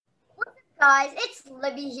Guys, it's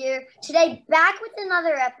Libby here. Today, back with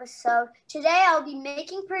another episode. Today, I'll be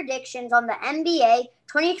making predictions on the NBA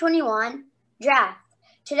 2021 draft.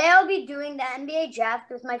 Today, I'll be doing the NBA draft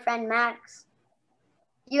with my friend Max.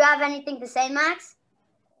 You have anything to say, Max?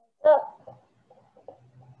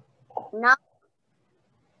 No?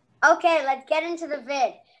 Okay, let's get into the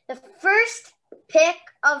vid. The first pick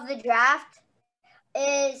of the draft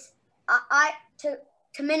is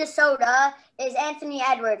to Minnesota is Anthony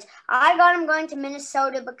Edwards. I got him going to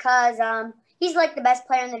Minnesota because he's like the best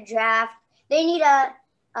player in the draft. They need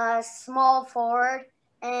a small forward,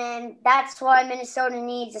 and that's why Minnesota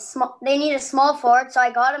needs they need a small forward, so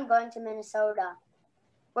I got him going to Minnesota.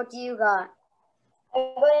 What do you got?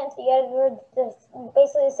 I got Anthony Edwards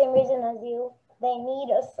basically the same reason as you. They need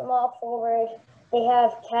a small forward. They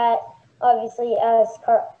have Cat obviously as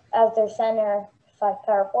their center,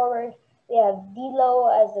 power forward. They have D'Lo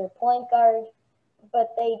as their point guard,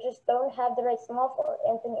 but they just don't have the right small forward.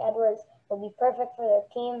 Anthony Edwards will be perfect for their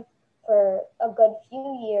team for a good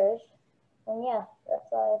few years. And yeah, that's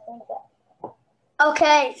why I think that.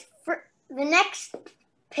 Okay, for the next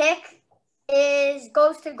pick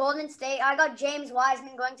goes to Golden State. I got James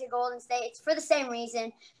Wiseman going to Golden State. It's for the same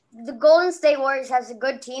reason. The Golden State Warriors has a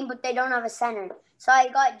good team, but they don't have a center. So I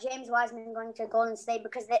got James Wiseman going to Golden State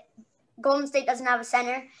because Golden State doesn't have a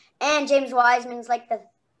center, and James Wiseman's like the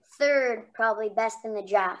third probably best in the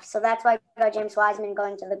draft. So that's why I got James Wiseman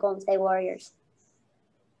going to the Golden State Warriors.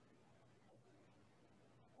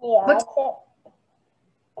 Yeah, I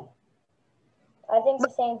think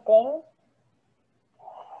the same thing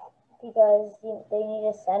because they need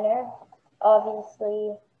a center.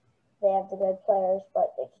 Obviously, they have the good players,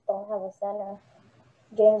 but they just don't have a center.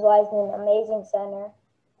 James Wiseman, amazing center.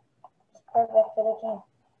 It's perfect for the team.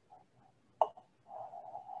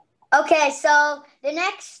 Okay, so the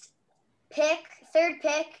next third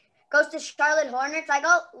pick, goes to Charlotte Hornets. I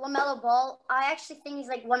got LaMelo Ball. I actually think he's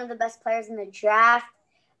like one of the best players in the draft.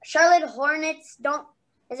 Charlotte Hornets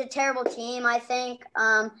is a terrible team, I think.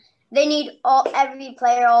 They need every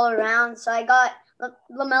player all around. So I got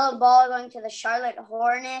LaMelo Ball going to the Charlotte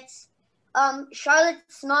Hornets.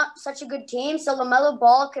 Charlotte's not such a good team, so LaMelo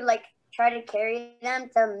Ball could like try to carry them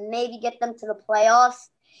to maybe get them to the playoffs.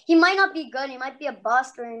 He might not be good. He might be a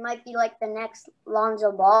bust, or he might be like the next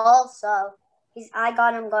Lonzo Ball. So I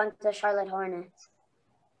got him going to Charlotte Hornets.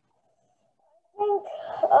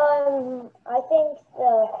 I think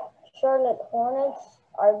the Charlotte Hornets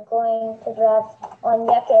are going to draft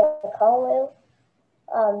Onyeka Okongwu.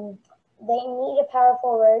 They need a power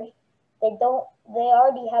forward. They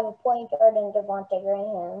already have a point guard in Devontae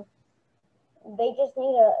Graham. They just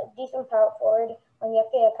need a decent power forward.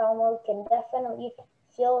 Onyeka Okongwu can definitely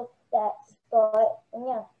fill that spot. And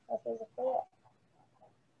yeah, that's basically it.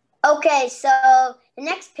 Okay, so the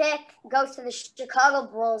next pick goes to the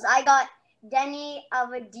Chicago Bulls. I got Denny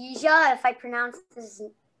Avdija. If I pronounced his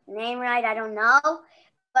name right, I don't know.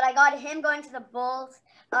 But I got him going to the Bulls.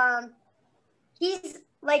 He's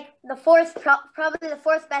like probably the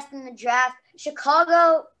fourth best in the draft.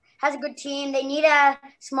 Chicago has a good team. They need a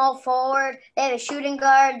small forward. They have a shooting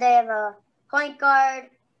guard. They have a point guard.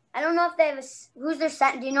 I don't know if they have who's their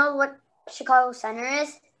center. Do you know what Chicago center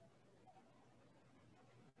is?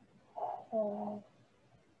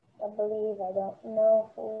 I believe I don't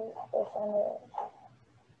know who their center is.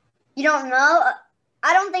 You don't know?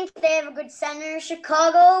 I don't think they have a good center.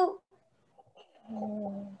 Chicago.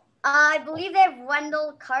 I believe they have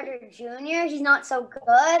Wendell Carter Jr. He's not so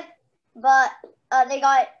good, but they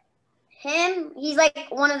got him. He's like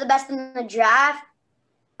one of the best in the draft.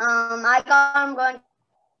 I got him going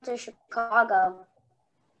to Chicago.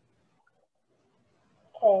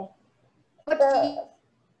 Okay. What do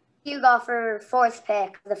you got for fourth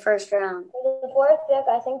pick of the first round? For the fourth pick,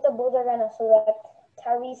 I think the Bulls are going to select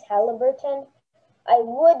Tyrese Halliburton. I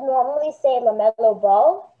would normally say LaMelo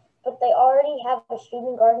Ball, but they already have a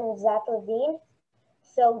shooting guard in Zach LaVine.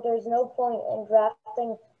 So there's no point in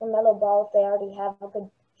drafting LaMelo Ball if they already have a good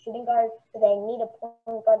shooting guard. But they need a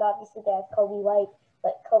point guard. Obviously, they have Kobe White,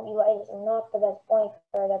 but Kobe White is not the best point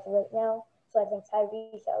guard as of right now. So I think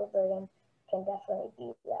Tyrese Halliburton can definitely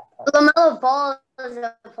be that point. LaMelo Ball is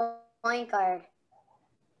a point guard.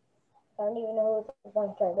 I don't even know who the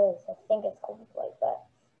point guard is. I think it's Kobe White, but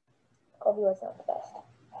Kobe was not the best.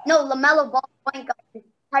 No, LaMelo Ball point guard.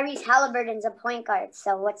 Tyrese Halliburton's a point guard.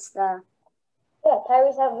 So what's the? Yeah,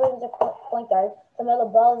 Tyrese Halliburton's a point guard.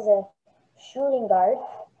 LaMelo Ball is a shooting guard,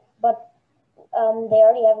 but they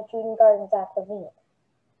already have a shooting guard in Zach LaVine.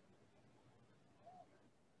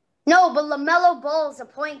 No, but LaMelo Ball is a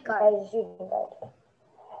point guard. He's a shooting guard.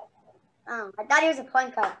 Oh, I thought he was a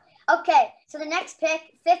point guard. Okay, so the next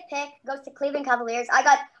pick, fifth pick, goes to Cleveland Cavaliers. I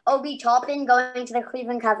got Obi Toppin going to the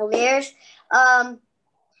Cleveland Cavaliers. I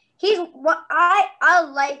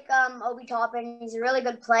like Obi Toppin. He's a really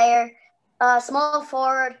good player. Small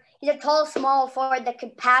forward. He's a tall, small forward that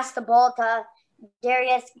could pass the ball to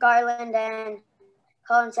Darius Garland and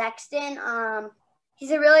Colin Sexton.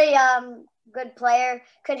 He's a really good player.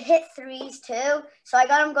 Could hit threes too. So I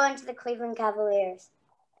got him going to the Cleveland Cavaliers.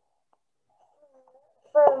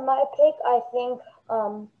 For my pick, I think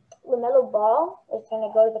LaMelo Ball is going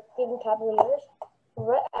to go to the Cleveland Cavaliers.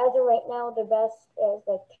 As of right now, their best is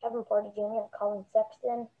like Kevin Porter Jr. and Colin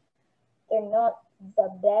Sexton. They're not the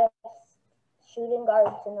best shooting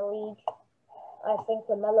guards in the league. I think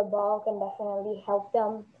LaMelo Ball can definitely help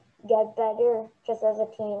them get better just as a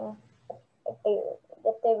team.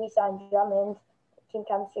 If they resign Drummond, team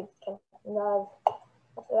chemistry can love.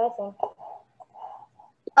 That's what I think.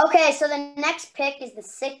 Okay, so the next pick is the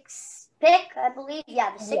sixth pick, I believe.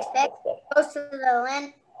 Yeah, the sixth pick goes to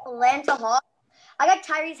the Atlanta Hawks. I got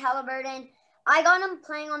Tyrese Halliburton. I got him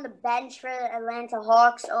playing on the bench for the Atlanta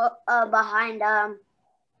Hawks behind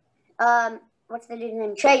what's the dude's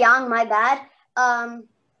name? Trae Young. My bad.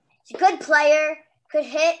 He's a good player. Could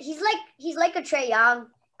hit. He's like a Trae Young,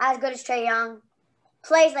 as good as Trae Young.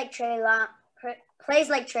 Plays like Trae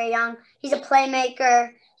Young. He's a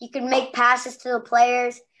playmaker. He can make passes to the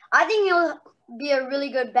players. I think he'll be a really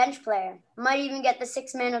good bench player. Might even get the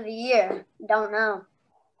Sixth Man of the Year. Don't know.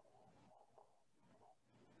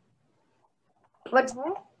 What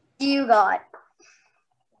do you got?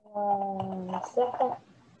 Second.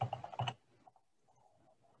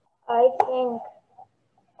 I think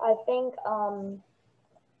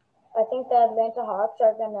the Atlanta Hawks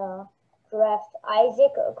are gonna draft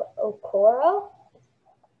Isaac Okoro.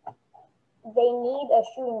 They need a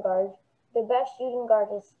shooting guard. The best shooting guard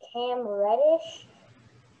is Cam Reddish.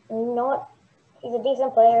 He's a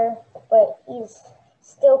decent player, but he's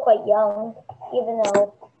still quite young, even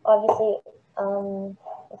though obviously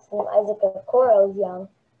Isaac Okoro is young,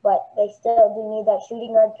 but they still do need that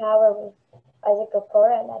shooting guard power with Isaac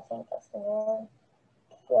Okoro, and I think that's the man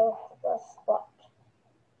to fill the spot.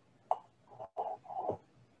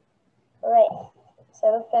 All right,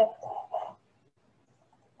 so pick.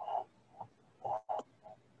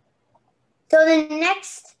 So the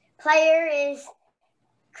next player is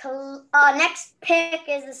next pick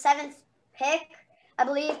is the seventh pick, I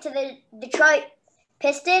believe, to the Detroit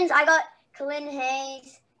Pistons. I got Killian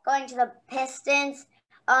Hayes going to the Pistons.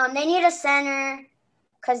 They need a center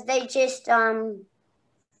because they just got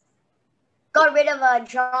rid of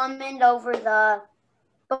Drummond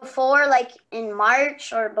before like in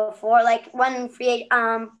March or before like when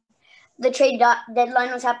the trade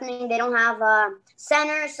deadline was happening. They don't have a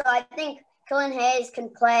center, so I think Killian Hayes can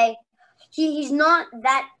play. He's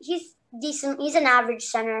decent. He's an average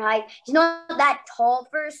center height. He's not that tall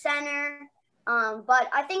for a center, but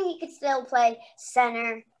I think he could still play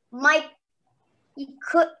center.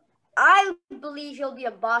 I believe he'll be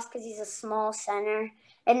a boss because he's a small center.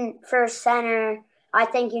 And for a center, I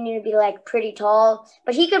think you need to be like pretty tall.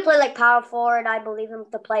 But he could play like power forward. I believe him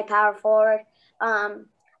to play power forward.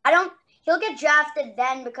 He'll get drafted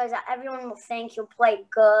then because everyone will think he'll play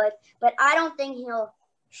good. But I don't think he'll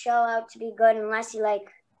show out to be good unless he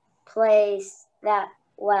like plays that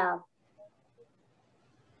well.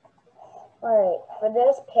 All right, for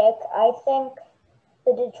this pick, I think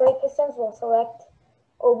the Detroit Pistons will select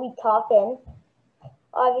Obi Toppin.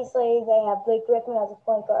 Obviously, they have Blake Griffin as a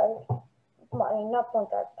point guard. I mean, not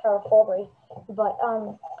point guard, power forward. But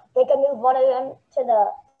they can move one of them to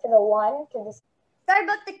the. Sorry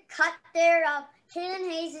about the cut there. Killian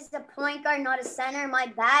Hayes is the point guard, not a center. My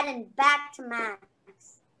bad. And back to Max.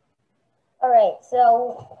 All right,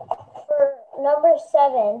 so for number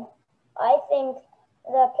 7, I think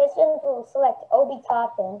the Pistons will select Obi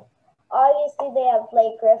Toppin. Obviously, they have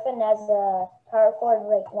Blake Griffin as a power forward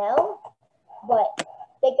right now, but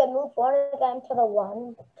they can move one of them to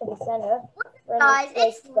the center. Guys,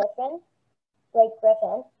 Blake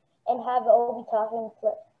Griffin, and have Obi Toppin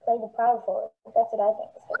play the power forward. That's what I think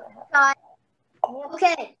is going to happen. Yeah.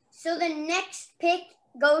 Okay, so the next pick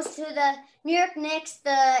goes to the New York Knicks,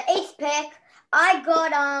 the 8th pick. I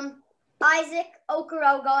got Isaac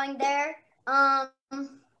Okoro going there.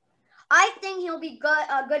 I think he'll be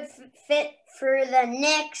a good fit for the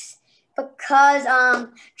Knicks because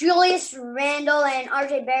Julius Randle and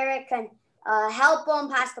RJ Barrett can help him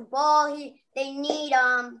pass the ball. They need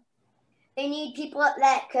people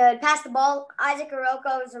that could pass the ball. Isaac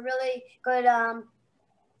Okoro is a really good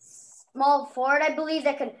small forward, I believe,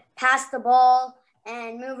 that could pass the ball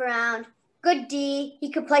and move around. Good D.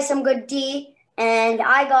 He could play some good D. And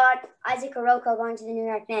I got Isaac Oroko going to the New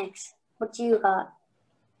York Knicks. What do you got?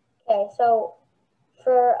 Okay, so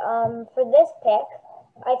for this pick,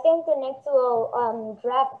 I think the Knicks will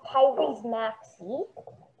draft Tyrese Maxey.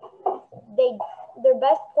 Their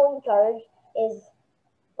best point guard is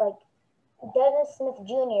like Dennis Smith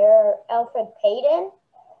Jr. or Alfred Payton,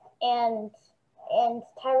 and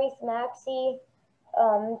Tyrese Maxey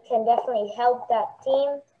can definitely help that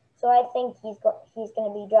team. So I think he's going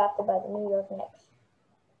to be drafted by the New York Knicks.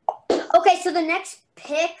 Okay, so the next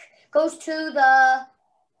pick goes to the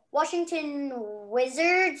Washington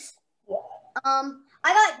Wizards. Yeah. I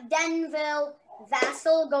got Denville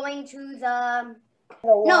Vassell going to the.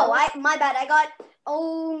 My bad. I got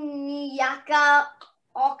Onyeka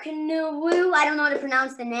Okongwu. I don't know how to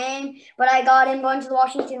pronounce the name, but I got him going to the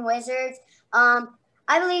Washington Wizards. I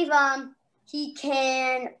believe he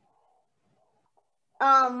can.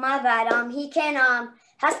 My bad. He can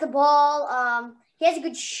has the ball. He has a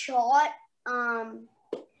good shot.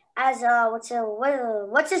 As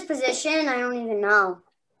what's his position? I don't even know.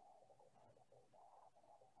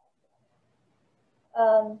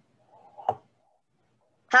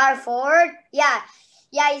 Power forward? Yeah.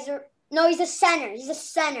 He's a center. He's a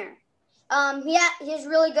center. He has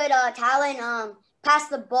really good talent. Pass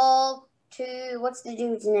the ball to what's the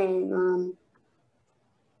dude's name?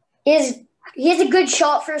 He has a good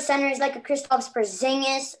shot for a center. He's like a Kristaps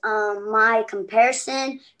Porzingis. My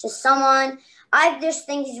comparison to someone. I just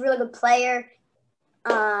think he's a really good player.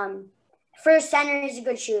 For a center, he's a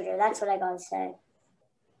good shooter. That's what I gotta say.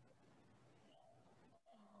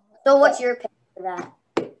 So, what's your pick for that?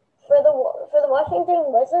 For the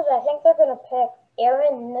Washington Wizards, I think they're gonna pick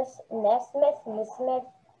Aaron Nesmith.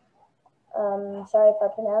 Sorry if I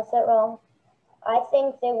pronounced that wrong. I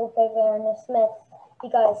think they will pick Aaron Nesmith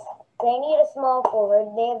because they need a small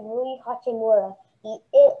forward. They have Rui Hachimura.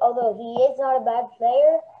 Although he is not a bad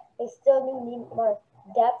player, they still need more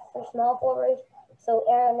depth for small forwards. So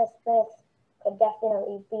Aaron Nesmith could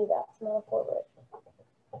definitely be that small forward.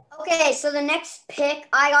 Okay, so the next pick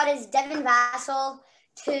I got is Devin Vassell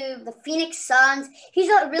to the Phoenix Suns. He's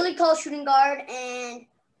a really tall shooting guard, and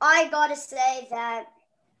I gotta say that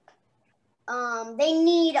they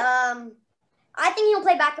need. I think he'll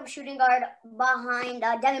play backup shooting guard behind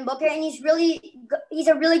Devin Booker, and he's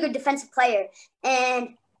a really good defensive player.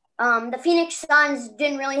 And the Phoenix Suns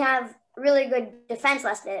didn't really have really good defense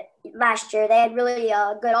last year. They had really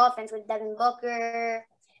good offense with Devin Booker,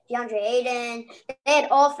 DeAndre Ayton. They had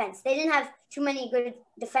offense. They didn't have too many good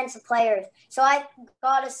defensive players. So I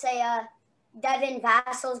gotta say, Devin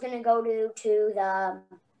Vassell is gonna go to the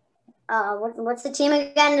what's the team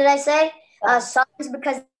again? Did I say Suns,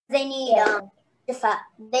 because they need defense.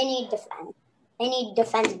 They need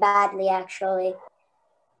defense badly. Actually,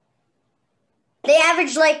 they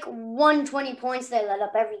averaged like 120 points they let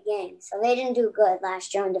up every game, so they didn't do good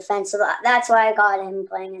last year in defense. So that's why I got him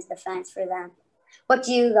playing as defense for them. What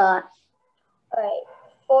do you got? All right.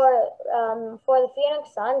 For the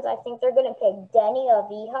Phoenix Suns, I think they're going to pick Deni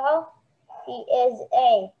Avdija. He is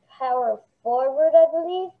a power forward, I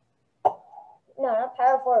believe. No, not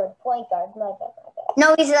power forward. Point guard. My bad.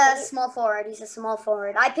 No, he's a small forward.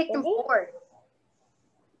 I picked him forward.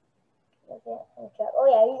 Oh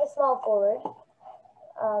yeah, he's a small forward.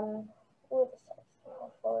 Who are the small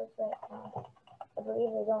forwards right now? I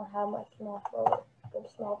believe they don't have much good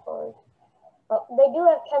small forwards. They do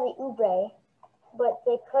have Kelly Oubre, but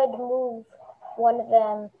they could move one of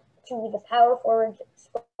them to the power forward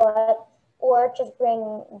spot, or just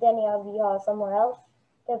bring Deni Avdija somewhere else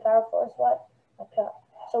to the power forward spot. Okay.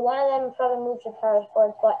 So one of them probably moves to the power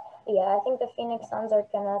forward spot. But yeah, I think the Phoenix Suns are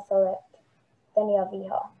gonna select Deni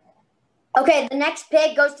Avdija. Okay, the next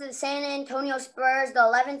pick goes to the San Antonio Spurs, the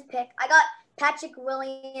 11th pick. I got Patrick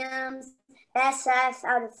Williams, SF,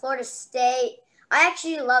 out of Florida State. I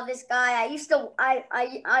actually love this guy.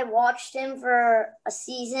 I watched him for a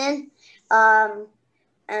season on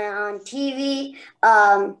TV.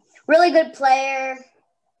 Really good player.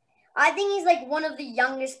 I think he's like one of the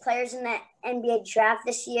youngest players in the NBA draft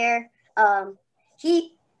this year.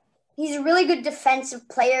 He's a really good defensive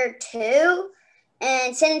player too.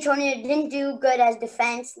 And San Antonio didn't do good as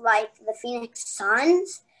defense like the Phoenix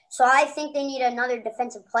Suns. So I think they need another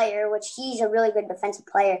defensive player, which he's a really good defensive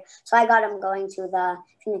player. So I got him going to the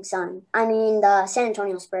the San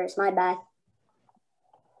Antonio Spurs. My bad.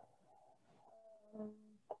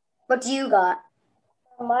 What do you got?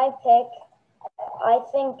 My pick, I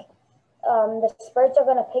think the Spurs are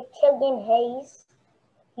going to pick Killian Hayes.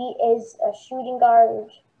 He is a shooting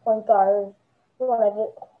guard, point guard, one of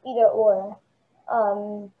it, either or.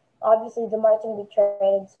 Obviously, DeMar's going to be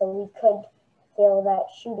traded, so we could fill that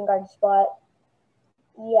shooting guard spot.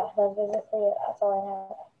 Yeah, that's basically it. That's all I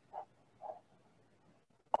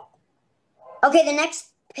have. Okay, the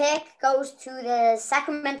next pick goes to the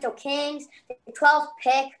Sacramento Kings. The 12th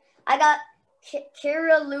pick, I got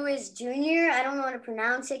Kira Lewis Jr. I don't know how to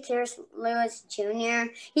pronounce it. Kira Lewis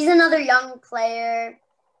Jr. He's another young player.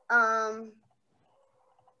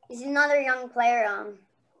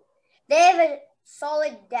 They have a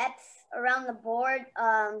solid depth around the board.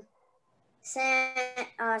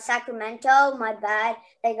 Sacramento, my bad.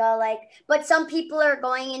 They got but some people are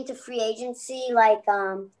going into free agency, like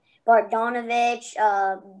Bogdanovich,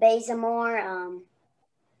 Bazemore,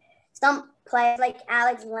 some players like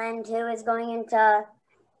Alex Len too is going into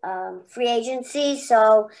free agency,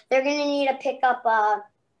 so they're gonna need to pick up a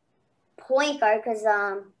point guard because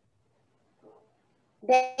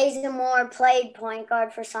Bazemore played point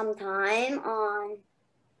guard for some time on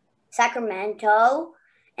Sacramento,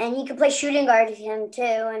 and he could play shooting guard to him too,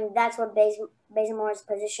 and that's what Bazemore's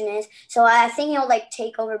position is. So I think he'll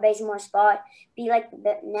take over Bazemore's spot, be like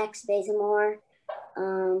the next Bazemore.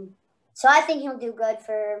 So I think he'll do good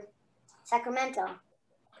for Sacramento.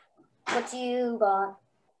 What do you got?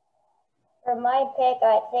 For my pick,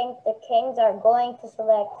 I think the Kings are going to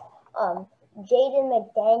select Jaden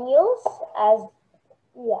McDaniels as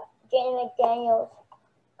Jaden McDaniels.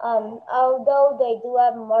 Although they do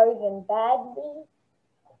have Marvin Bagley,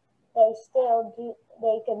 they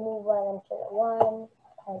can move one into the one.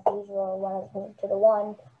 As usual, one is moved to the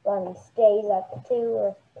one stays at the two,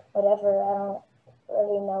 or whatever. I don't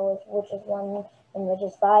really know which is one and which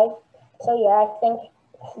is five. So yeah, I think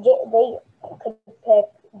they could pick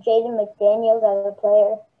Jaden McDaniels as a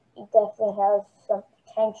player. He definitely has some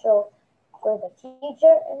potential for the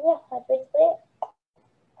future. And yeah, that's basically it.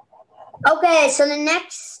 Okay, so the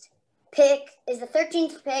next pick is the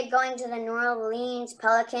 13th pick going to the New Orleans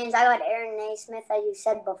Pelicans. I got Aaron Naismith, as you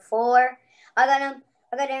said before. I got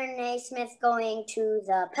Aaron Naismith going to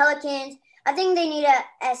the Pelicans. I think they need a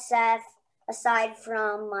SF aside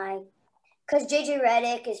from because JJ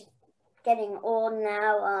Redick is getting old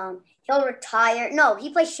now. He'll retire. No, he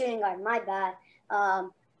plays shooting guard. My bad.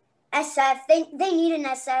 SF. They need an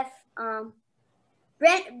SF.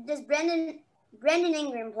 Does Brandon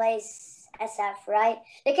Ingram plays SF, right?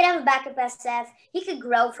 They could have a backup SF. He could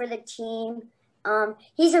grow for the team.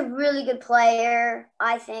 He's a really good player,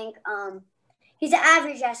 I think. He's an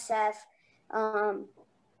average SF.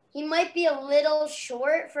 He might be a little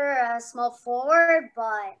short for a small forward,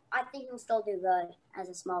 but I think he'll still do good as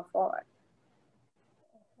a small forward.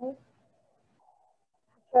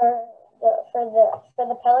 For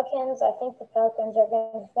the Pelicans, I think the Pelicans are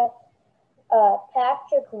going to select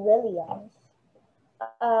Patrick Williams.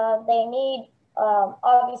 They need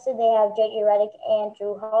obviously they have JJ Redick and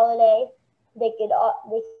Jrue Holiday. They could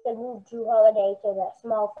move Jrue Holiday to the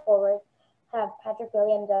small forward, have Patrick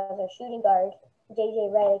Williams as a shooting guard.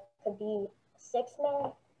 JJ Redick could be six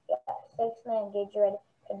man. JJ Redick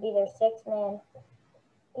could be their six man.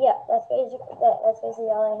 Yeah, that's basically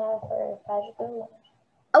all I have for Patrick Williams.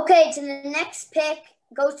 Okay, so the next pick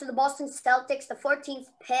goes to the Boston Celtics, the 14th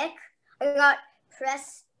pick. I got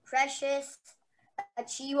Precious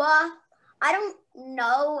Achiuwa. I don't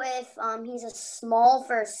know if he's a small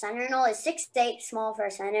for a center. No, is 6'8" small for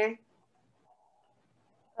a center?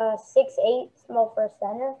 6'8" small for a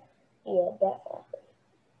center? Yeah, definitely.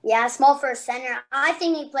 Yeah, small for a center. I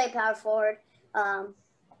think he played power forward.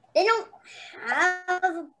 They don't have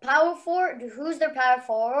a power forward. Who's their power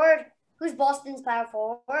forward? Who's Boston's power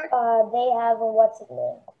forward? They have what's his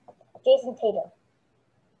name? Jason Tatum.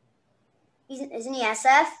 Isn't he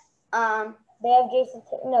SF? They have Jason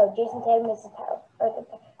Tatum is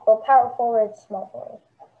the power forward, small forward.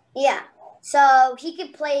 Yeah, so he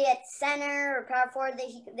could play at center or power forward.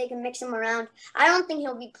 They can mix him around. I don't think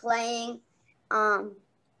he'll be playing on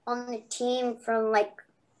the team from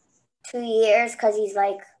 2 years because he's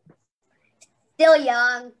still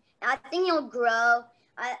young. I think he'll grow.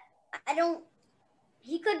 I don't.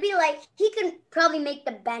 He could be he could probably make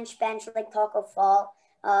the bench like Taco Fall.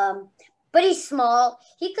 But he's small.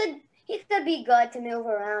 He could be good to move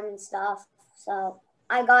around and stuff. So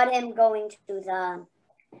I got him going to the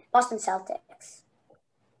Boston Celtics.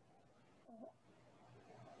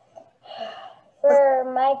 For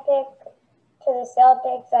my pick to the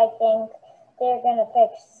Celtics, I think they're gonna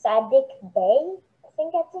pick Saddiq Bey. I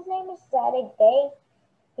think that's his name is Saddiq Bey.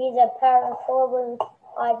 He's a power forward.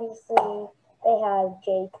 Obviously, they have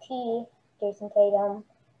JT, Jason Tatum.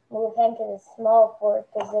 Move him to the small forward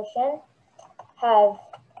position. Have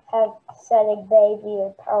Saddiq Bey be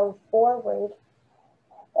a power forward,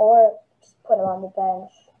 or just put him on the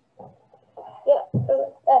bench. Yeah,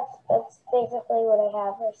 that's basically what I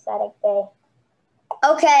have for Saddiq Bey.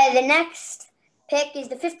 Okay, the next pick is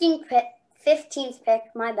the 15th pick,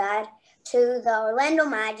 my bad, to the Orlando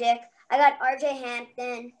Magic. I got RJ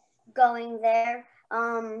Hampton going there.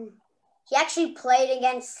 He actually played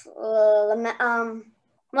against LaMelo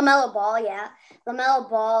Ball, yeah. LaMelo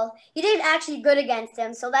Ball. He did actually good against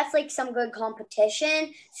him, so that's like some good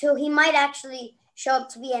competition. So he might actually show up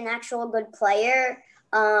to be an actual good player.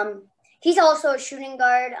 He's also a shooting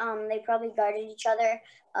guard. They probably guarded each other.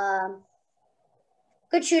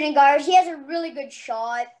 Good shooting guard. He has a really good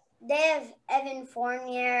shot. They have Evan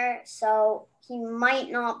Fournier, so he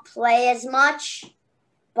might not play as much,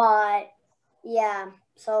 but yeah.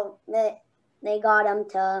 So they got him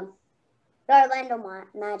to the Orlando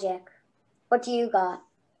Magic. What do you got?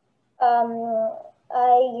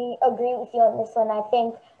 I agree with you on this one. I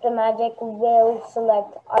think the Magic will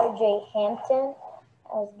select RJ Hampton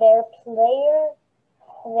as their player.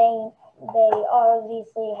 They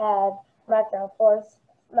obviously had Markelle Fultz,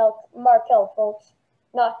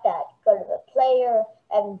 not that good of a player.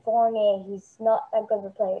 Evan Fournier, he's not that good of a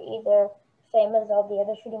player either. Same as all the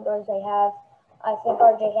other shooting guards they have. I think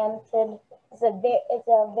RJ Hampton is a very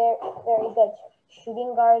good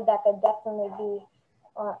shooting guard that could definitely be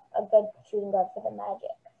a good shooting guard for the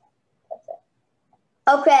Magic. That's it.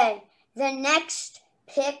 Okay, the next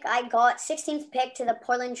pick I got, 16th pick to the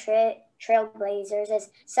Portland Trailblazers is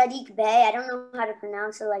Saddiq Bey. I don't know how to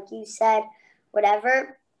pronounce it like you said,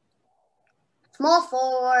 whatever. Small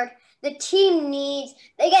forward. The team needs,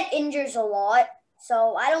 they get injured a lot,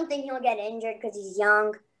 so I don't think he'll get injured because he's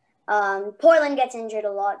young. Portland gets injured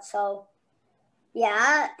a lot, so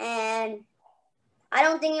yeah, and I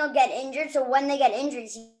don't think he'll get injured, so when they get injured,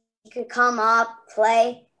 he could come up,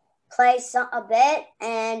 play a bit,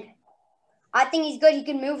 and I think he's good. He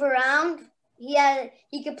can move around. He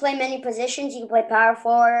could play many positions. He could play power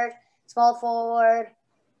forward, small forward.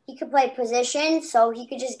 He could play positions, so he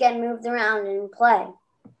could just get moved around and play.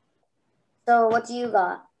 So what do you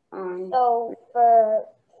got? So for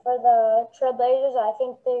the Trailblazers, I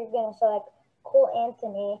think they're gonna select Cole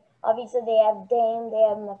Anthony. Obviously, they have Dame, they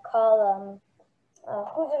have McCollum.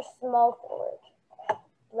 Who's their small forward?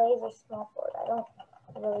 Blazers small forward. I don't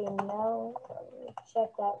really know. Let me check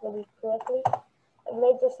that really quickly. The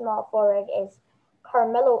Blazers small forward is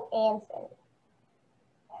Carmelo Anthony.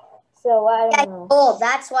 So I don't know. Oh,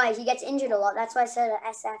 that's why he gets injured a lot. That's why I said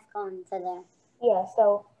SF going to there. Yeah,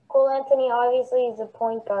 so Cole Anthony obviously is a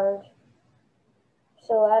point guard.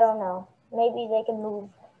 So I don't know. Maybe they can move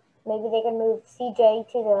CJ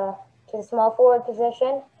to the small forward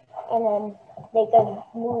position, and then they could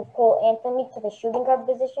move Cole Anthony to the shooting guard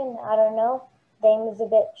position. I don't know. Dame is a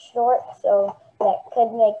bit short, so that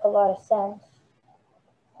could make a lot of sense.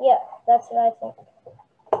 Yeah, that's what I think.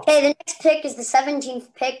 Okay, the next pick is the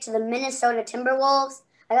 17th pick to the Minnesota Timberwolves.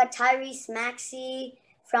 I got Tyrese Maxey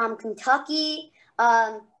from Kentucky.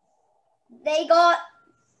 They got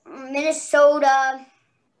Minnesota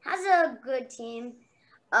has a good team.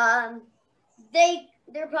 They're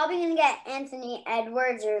probably gonna get Anthony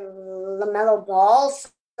Edwards or LaMelo Ball.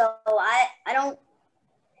 So I don't.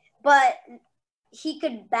 But he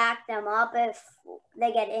could back them up if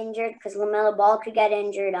they get injured because LaMelo Ball could get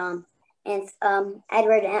injured. And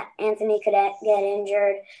Edward Anthony could get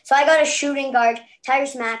injured. So I got a shooting guard,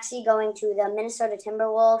 Tyrese Maxey, going to the Minnesota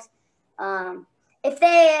Timberwolves. If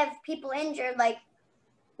they have people injured, like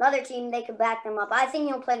the other team, they could back them up. I think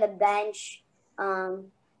he'll play the bench.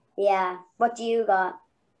 Yeah. What do you got?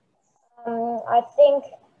 I think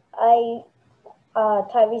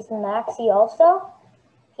Tyrese Maxey also.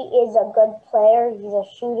 He is a good player. He's a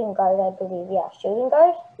shooting guard, I believe. Yeah, shooting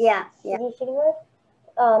guard? Yeah. Is he a shooting guard?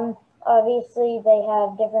 Obviously, they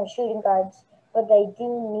have different shooting guards, but they do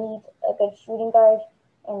need a good shooting guard,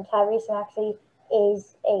 and Tyrese Maxey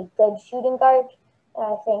is a good shooting guard, and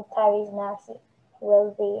I think Tyrese Maxey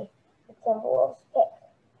will be the Timberwolves pick.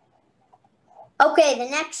 Okay, the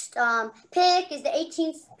next pick is the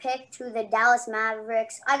 18th pick to the Dallas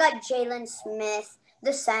Mavericks. I got Jalen Smith,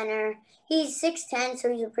 the center. He's 6'10", so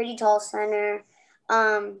he's a pretty tall center.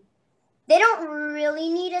 They don't really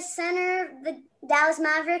need a center, the Dallas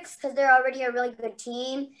Mavericks, because they're already a really good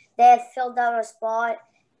team. They have filled out a spot,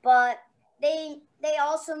 but they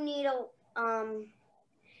also need to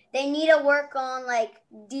work on like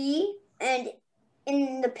D and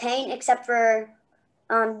in the paint, except for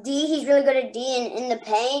D. He's really good at D and in the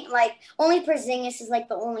paint. Like only Porzingis is like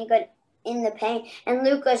the only good in the paint, and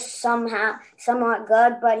Luka's somewhat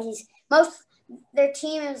good, but their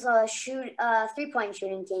team is a 3-point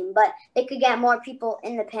shooting team, but they could get more people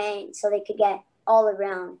in the paint, so they could get all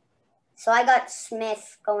around. So I got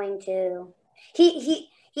Smith going to. He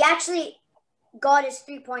actually got his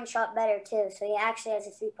 3-point shot better too. So he actually has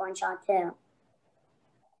a 3-point shot too.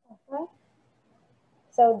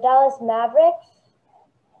 So Dallas Mavericks.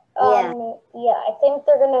 Yeah, I think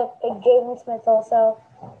they're gonna pick Jalen Smith also.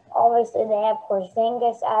 Obviously, they have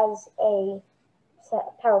Porzingis as a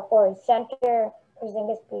power forward center.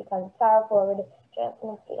 Porzingis becomes power forward. Jalen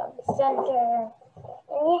Smith becomes the center.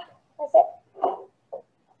 And yeah, that's it.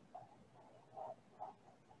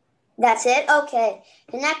 That's it? Okay.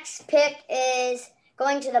 The next pick is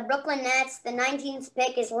going to the Brooklyn Nets. The 19th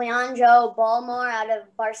pick is Leandro Balmore out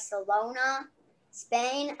of Barcelona,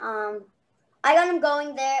 Spain. I got him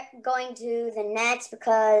going to the Nets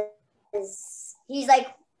because he's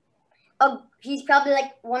he's probably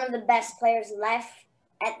like one of the best players left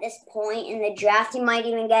at this point in the draft. He might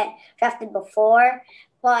even get drafted before,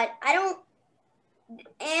 but I don't.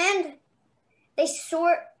 And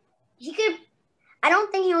I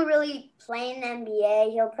don't think he'll really play in the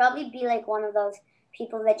NBA. He'll probably be like one of those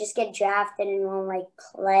people that just get drafted and won't like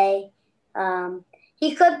play. I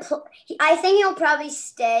think he'll probably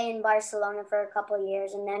stay in Barcelona for a couple of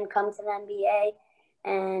years and then come to the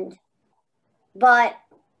NBA. But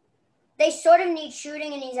they sort of need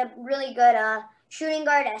shooting, and he's a really good shooting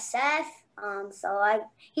guard SF.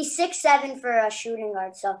 He's 6'7" for a shooting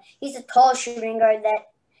guard, so he's a tall shooting guard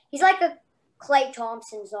that he's like a Klay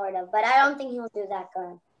Thompson sort of, but I don't think he'll do that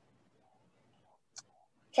good.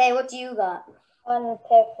 Okay, what do you got? On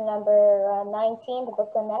pick number 19, the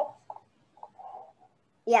Brooklyn Nets.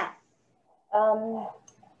 Yeah. The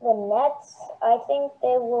Nets, I think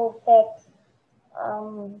they will pick,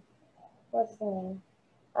 what's the name?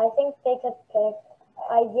 I think they could pick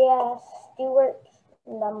Isaiah Stewart,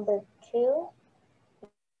 number 2.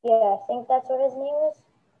 Yeah, I think that's what his name is.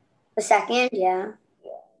 The second, yeah.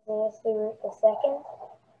 Yeah, Isaiah Stewart, the second.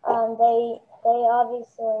 They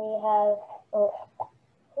obviously have,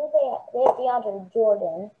 they have DeAndre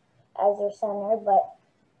Jordan as their center, but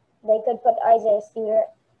they could put Isaiah Stewart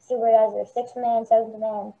as their 6th man, 7th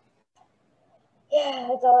man. Yeah,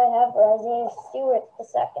 that's all I have for Isaiah Stewart the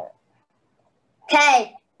second.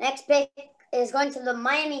 Okay, next pick is going to the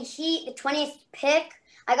Miami Heat, the 20th pick.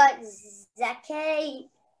 I got Zeke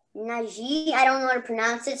Naji. I don't know how to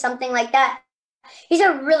pronounce it, something like that. He's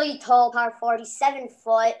a really tall power forward. He's 7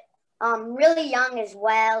 foot, really young as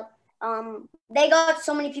well. They got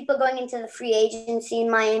so many people going into the free agency in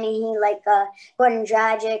Miami Heat, like Gordon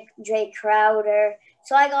Dragic, Jay Crowder.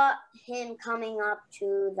 So I got him coming up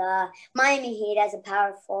to the Miami Heat as a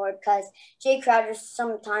power forward because Jay Crowder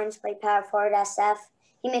sometimes played power forward SF.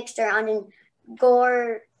 He mixed around, and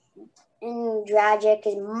Gordon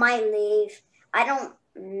Dragic might leave. I don't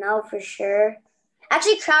know for sure.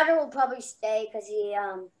 Actually, Crowder will probably stay because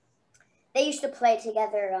they used to play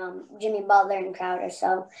together, Jimmy Butler and Crowder.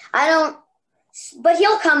 So but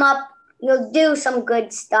he'll come up. He'll do some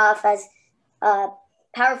good stuff as a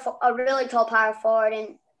really tall power forward,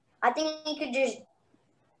 and I think he could just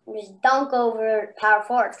dunk over power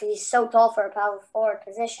forwards because he's so tall for a power forward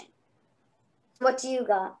position. What do you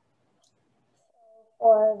got?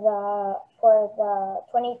 For the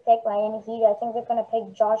 20th pick, Miami Heat, I think they're going to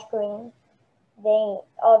pick Josh Green. They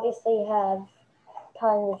obviously have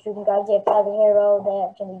tons of shooting guards. They have Tyler Hero. They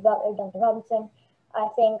have Jimmy Butler, Duncan Robinson. I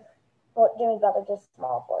think Jimmy Butler just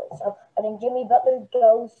small forward. So I think Jimmy Butler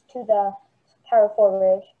goes to the power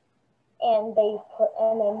forward, and they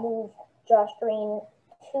move Josh Green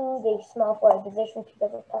to the small forward position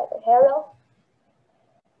because of Tyler Hero.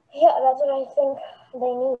 Yeah, that's what I think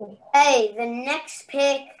they need. Hey, the next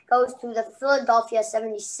pick goes to the Philadelphia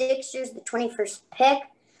 76ers, the 21st pick.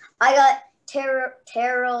 I got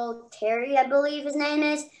Terrell Terry, I believe his name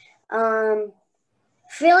is.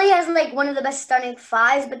 Philly has like one of the best starting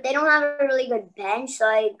fives, but they don't have a really good bench, so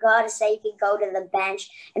I gotta say he could go to the bench.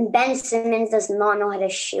 And Ben Simmons does not know how to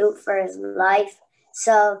shoot for his life,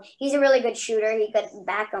 so he's a really good shooter. He could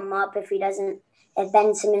back him up if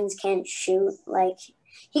Ben Simmons can't shoot.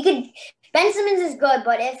 Ben Simmons is good,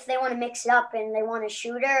 but if they want to mix it up and they want a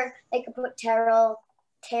shooter, they could put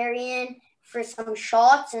Terry in for some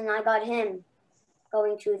shots, and I got him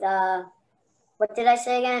going to the, what did I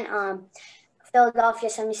say again? Philadelphia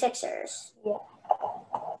 76ers. Yeah.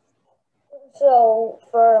 So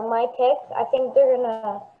for my pick, I think they're going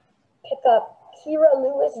to pick up Kira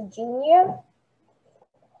Lewis Jr.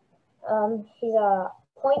 He's a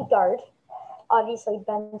point guard. Obviously,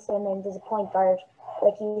 Ben Simmons is a point guard.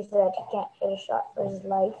 Like you said, he can't hit a shot for his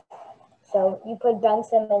life. So you put Ben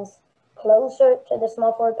Simmons closer to the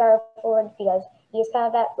small forward, power forward, because he's kind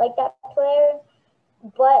of that player,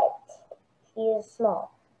 but he is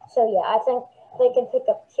small. So yeah, I think they can pick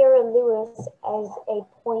up Kira Lewis as a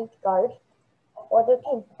point guard for their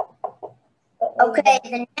team. But maybe Okay,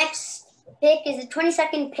 the next pick is the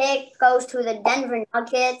 22nd pick goes to the Denver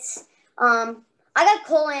Nuggets. I got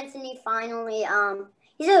Cole Anthony finally.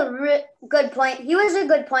 He's a good point. He was a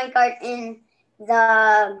good point guard in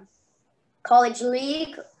the college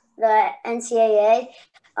league, the NCAA.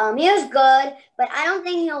 He was good, but I don't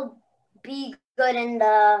think he'll be good in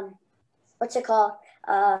the what's it called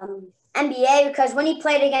NBA, because when he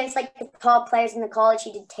played against like the top players in the college,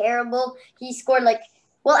 he did terrible. He scored like,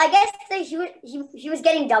 well, I guess that he was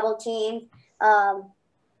getting double teamed,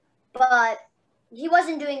 but he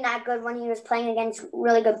wasn't doing that good when he was playing against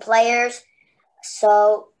really good players.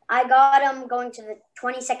 So I got him going to the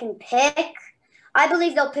 22nd pick. I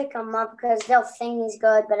believe they'll pick him up because they'll think he's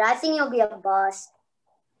good, but I think he'll be a bust.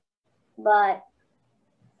 But,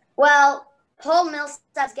 well, Paul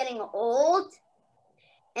Millsap's getting old,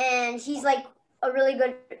 and he's like a really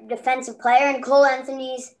good defensive player. And Cole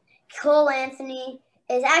Anthony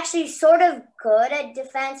is actually sort of good at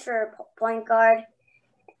defense for a point guard.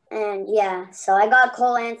 And yeah, so I got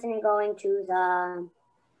Cole Anthony going to the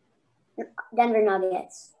Denver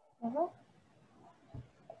Nuggets. Mm-hmm.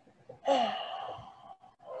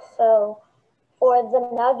 So for the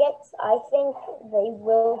Nuggets, I think they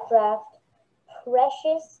will draft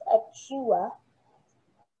Precious Achiuwa.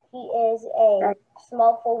 He is a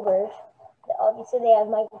small forward. Obviously, they have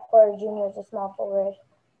Michael Porter Jr. as a small forward.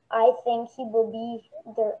 I think he will be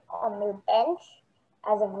on their bench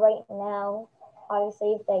as of right now.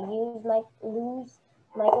 Obviously, if they lose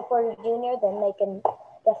Michael Porter Jr., then they can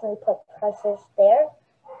definitely put Precious there.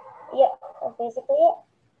 Yeah, that's basically it.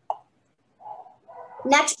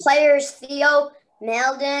 Next player is Theo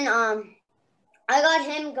Maledon. I got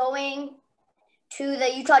him going to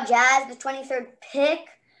the Utah Jazz, the 23rd pick.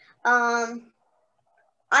 I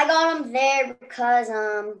got him there because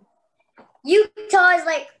Utah is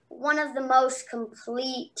like one of the most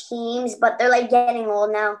complete teams, but they're like getting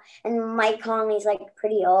old now, and Mike Conley's like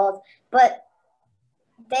pretty old. But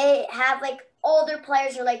they have like all their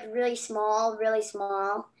players are like really small,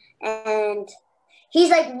 and he's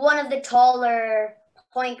like one of the taller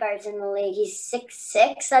point guards in the league. He's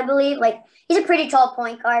 6'6", I believe. Like he's a pretty tall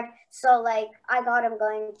point guard. So like I got him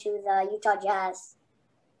going to the Utah Jazz.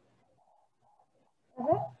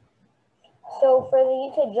 Mm-hmm. So for the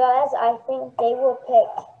Utah Jazz, I think they will pick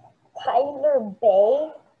Tyler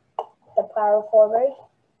Bay, the power forward.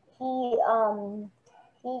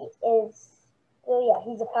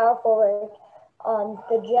 He's a power forward.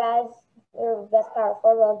 The Jazz, their best power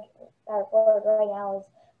forward right now is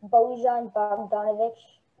Bojan Bogdanovic.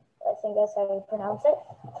 I think that's how you pronounce it.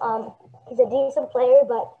 He's a decent player,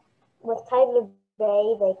 but with Tyler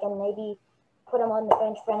Bay, they can maybe put him on the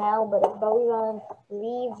bench for now. But if Bojan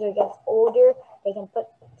leaves or gets older, they can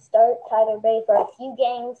start Tyler Bay for a few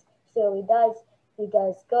games. So he does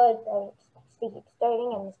good. They keep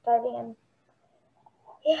starting him.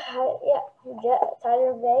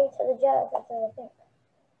 Tyler Bay to the Jazz. That's what I think.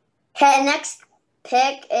 Okay, next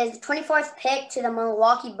pick is the 24th pick to the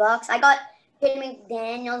Milwaukee Bucks. I got Jaden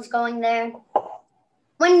McDaniels going there.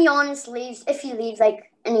 When Giannis leaves, if he leaves like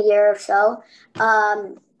in a year or so,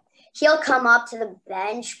 he'll come up to the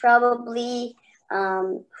bench probably.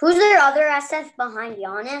 Who's their other SF behind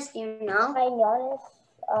Giannis? Do you know? Behind Giannis,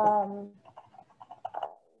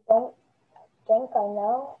 don't think I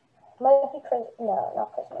know. Might be Chris. No,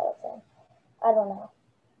 not Chris Middleton. I don't know.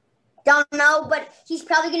 Don't know, but he's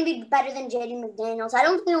probably going to be better than Jaden McDaniels. I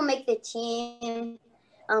don't think he'll make the team.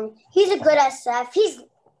 He's a good SF. He's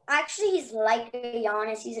like a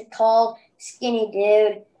Giannis. He's a tall, skinny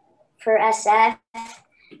dude for SF.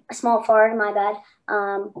 A small forward, my bad.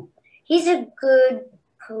 He's a good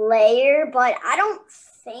player, but I don't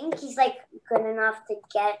think he's like good enough to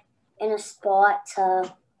get in a spot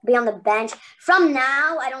to be on the bench. From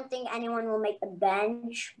now, I don't think anyone will make the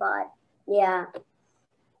bench, but yeah.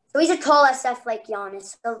 So he's a tall SF like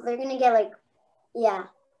Giannis. So they're gonna get like, yeah.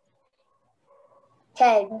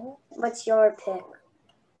 Okay, what's your pick?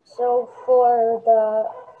 So for the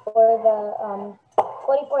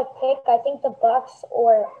 24th pick, I think the Bucks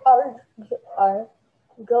are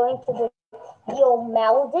going to the Theo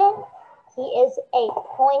Maledon. He is a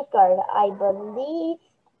point guard, I believe.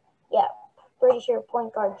 Yeah, pretty sure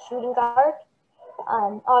point guard, shooting guard.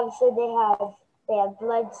 Obviously they have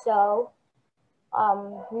Bledsoe.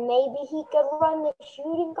 Maybe he could run the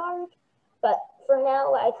shooting guard, but for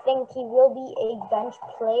now, I think he will be a bench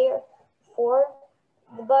player for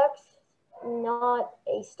the Bucks, not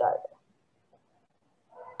a starter.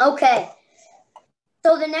 Okay.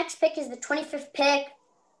 So the next pick is the 25th pick.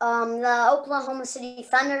 The Oklahoma City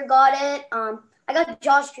Thunder got it. I got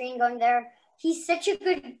Josh Green going there. He's such a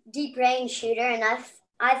good deep range shooter, and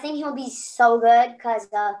I think he'll be so good because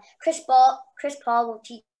Chris Paul will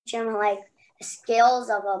teach him like the skills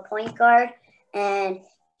of a point guard, and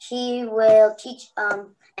he will teach.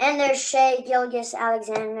 And there's Shea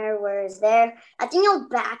Gilgeous-Alexander, whereas there, I think he'll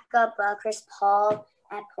back up Chris Paul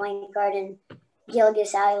at point guard and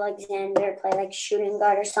Gilgeous-Alexander play like shooting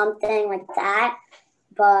guard or something like that.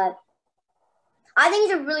 But I think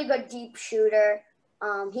he's a really good deep shooter.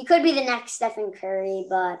 He could be the next Stephen Curry,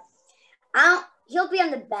 but he'll be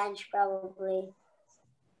on the bench probably.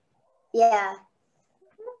 Yeah.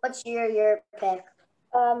 What's your pick?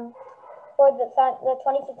 For the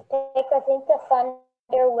 25th pick, I think the Thunder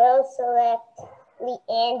will select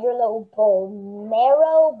LiAngelo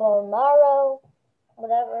Bolmaro,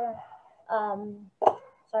 whatever.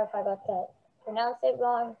 Sorry if I got that pronounced it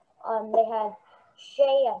wrong. They had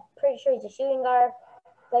Shea, I'm pretty sure he's a shooting guard.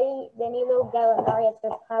 Danilo Gallinari as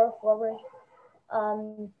their power forward.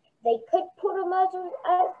 They could put him as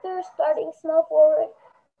their starting small forward,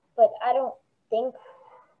 but I don't think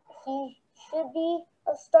he should be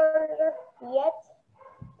a starter yet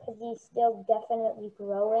because he's still definitely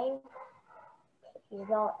growing. He's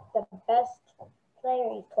not the best player.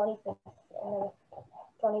 He's 25th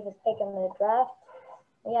pick in the draft.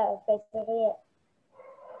 Yeah, that's basically it.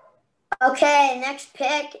 Okay, next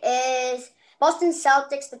pick is Boston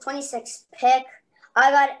Celtics, the 26th pick.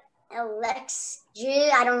 I got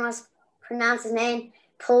Alexei, I don't know how to pronounce his name,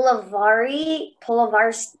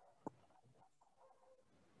 Pulivars,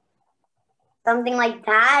 something like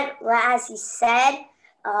that, as he said,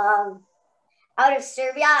 out of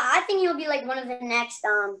Serbia. I think he'll be like one of the next.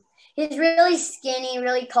 He's really skinny,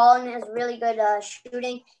 really tall, and has really good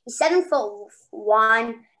shooting. He's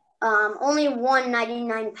 7'1", only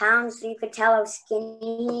 199 pounds, so you could tell how skinny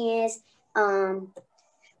he is.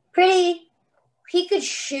 He could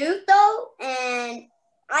shoot though, and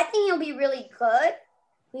I think he'll be really good.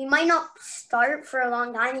 He might not start for a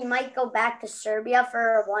long time. He might go back to Serbia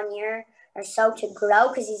for 1 year or so to grow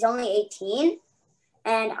because he's only 18.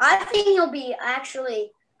 And I think he'll be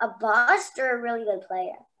actually a bust or a really good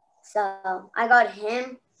player. So I got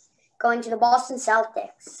him going to the Boston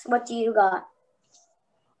Celtics. What do you got?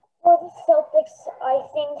 For the Celtics, I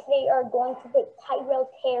think they are going to pick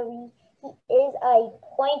Tyrell Terry. He is a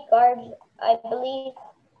point guard, I believe.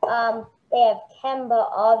 They have Kemba,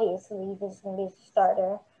 obviously. This is going to be a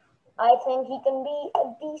starter. I think he can be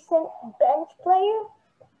a decent bench player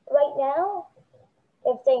right now.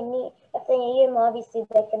 If they need him, obviously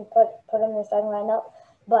they can put him in the starting lineup.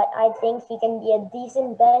 But I think he can be a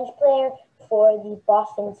decent bench player for the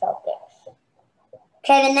Boston Celtics.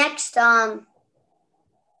 Okay, the next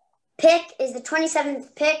pick is the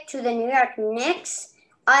 27th pick to the New York Knicks.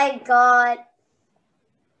 I got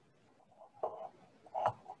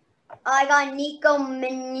Nico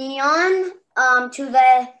Mannion to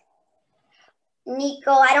the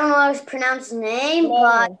Nico. I don't know how to pronounce his name,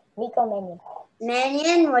 but Nico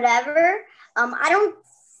Mannion, whatever. I don't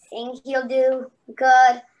think he'll do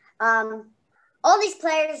good. All these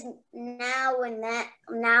players now in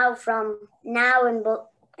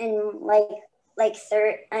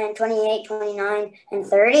 28, 29, and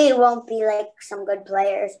 30 won't be like some good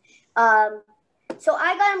players. So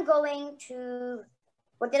I got him going to,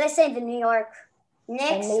 what did I say? The New York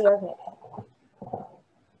Knicks.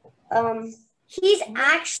 He's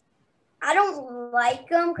actually, I don't like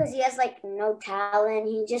him because he has like no talent.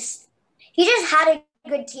 He just had a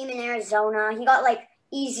good team in Arizona. He got like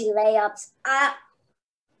easy layups. I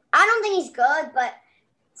don't think he's good, but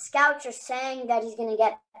scouts are saying that he's gonna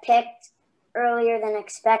get picked earlier than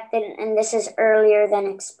expected, and this is earlier than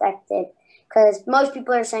expected because most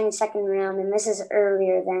people are saying second round, and this is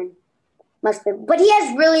earlier than most people. But he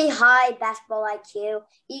has really high basketball IQ.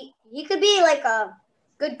 He could be like a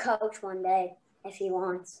good coach one day if he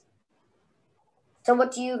wants. So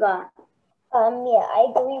what do you got? Yeah, I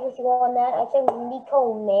agree with you on that. I think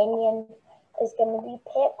Nico Mannion is going to be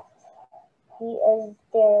picked. He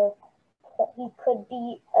could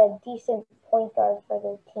be a decent point guard for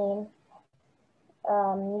their team.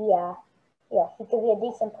 He could be a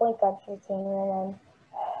decent point guard for the team. And then,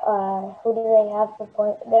 who do they have for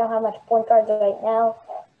point? They don't have much point guards right now.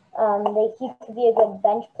 He could be a good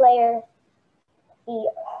bench player. He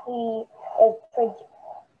is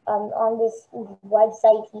on this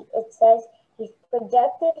website. It says he's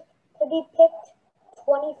projected to be picked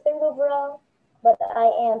 23rd overall, but I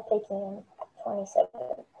am picking him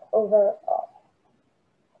 27th overall.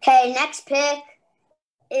 Okay, next pick.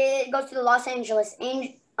 It goes to the Los Angeles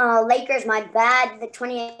Lakers. My bad. The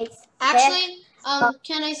 28th. Actually,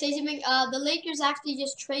 can I say something? The Lakers actually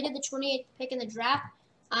just traded the 28th pick in the draft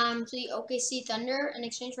to the OKC Thunder in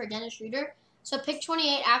exchange for Dennis Schroeder. So pick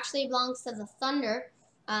 28 actually belongs to the Thunder.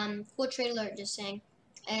 Cool trade alert, just saying.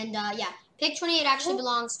 And yeah, pick 28 actually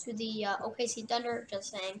belongs to the OKC Thunder,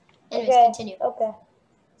 just saying. Anyways, continue. Okay.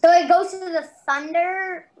 So it goes to the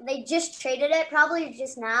Thunder. They just traded it, probably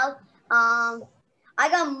just now. I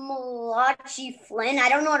got Malachi Flynn. I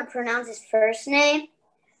don't know how to pronounce his first name,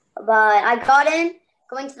 but I got him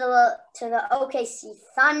going to the OKC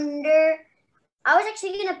Thunder. I was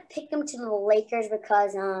actually gonna pick him to the Lakers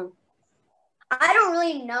because I don't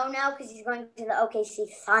really know now because he's going to the OKC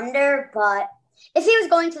Thunder. But if he was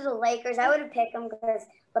going to the Lakers, I would have picked him because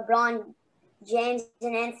LeBron James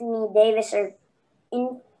and Anthony Davis are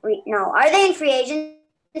are they in free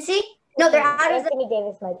agency? No, they're out of Anthony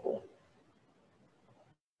Davis might be.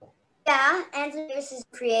 Yeah, Anthony Davis is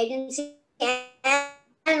free agency,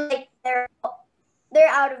 and like they're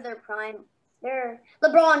out of their prime.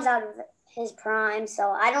 LeBron's out of his prime, so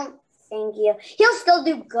I don't think he'll still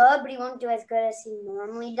do good, but he won't do as good as he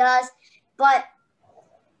normally does. But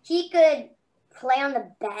he could play on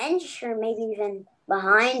the bench or maybe even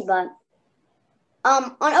behind. But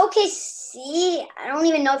on OKC, I don't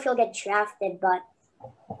even know if he'll get drafted, but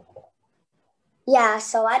yeah,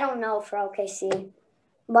 so I don't know for OKC.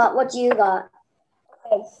 But what do you got?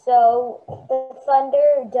 Okay, so the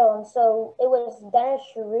Thunder, Dylan. So it was Dennis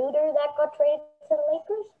Schroeder that got traded to the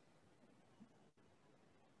Lakers?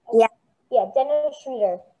 Yeah. Yeah, Dennis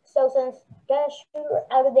Schroeder. So since Dennis Schroeder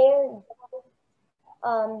out of there,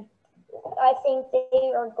 I think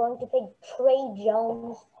they are going to pick Trey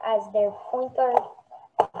Jones as their point guard.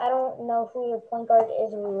 I don't know who your point guard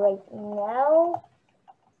is right now.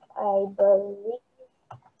 I believe,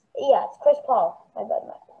 yeah, it's Chris Paul. My bad.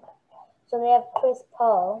 So they have Chris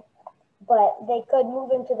Paul, but they could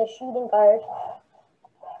move him to the shooting guard.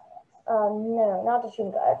 No, not the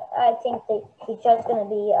shooting guard. I think he's just going to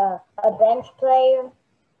be a bench player.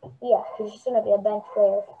 Yeah, he's just going to be a bench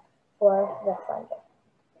player for the Thunder.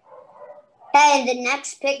 And the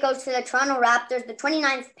next pick goes to the Toronto Raptors, the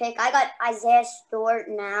 29th pick. I got Isaiah Stewart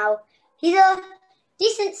now. He's a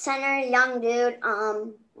decent center, young dude.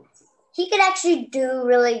 He could actually do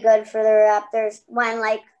really good for the Raptors when,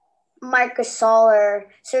 like, Marc Gasol or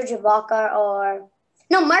Serge Ibaka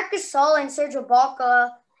Marc Gasol and Serge Ibaka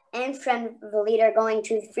and Fred VanVleet are going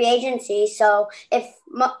to free agency. So if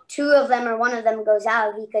two of them or one of them goes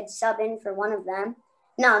out, he could sub in for one of them.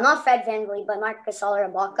 No, not Fred VanVleet, but Marc Gasol or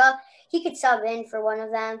Ibaka. He could sub in for one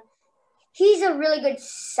of them. He's a really good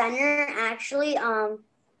center, actually.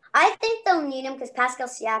 I think they'll need him because Pascal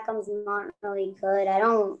Siakam's not really good. I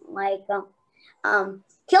don't like him.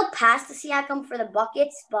 He'll pass to Siakam for the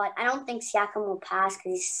buckets, but I don't think Siakam will pass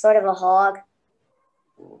because he's sort of a hog.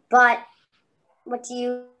 But what do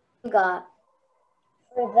you got?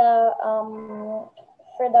 For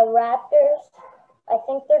the Raptors, I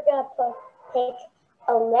think they're gonna pick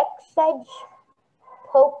Alexej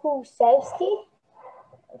Pokusevski.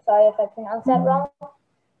 I'm sorry if I pronounced that wrong.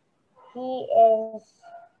 He's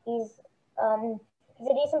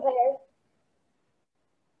a decent player.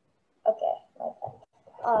 Okay.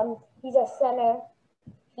 He's a center.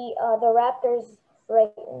 The Raptors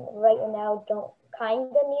right now don't kind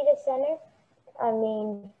of need a center. I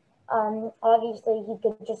mean, obviously he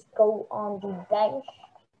could just go on the bench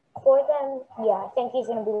for them. Yeah, I think he's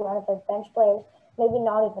gonna be one of their bench players. Maybe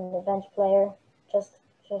not even the bench player, just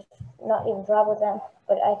not even drop with them.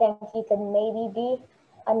 But I think he could maybe be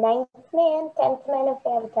a 9th man, 10th man if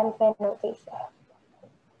they have a 10th man rotation.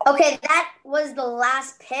 Okay, that was the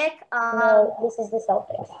last pick. No, this is the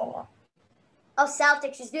Celtics for now. Oh,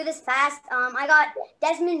 Celtics. Just do this fast. I got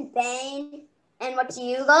Desmond Bane. And what do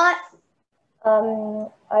you got?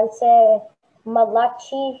 I'd say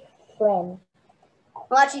Malachi Flynn.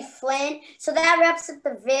 Malachi Flynn. So that wraps up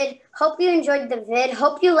the vid. Hope you enjoyed the vid.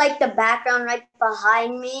 Hope you like the background right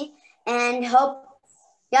behind me. And hope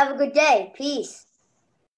you have a good day. Peace.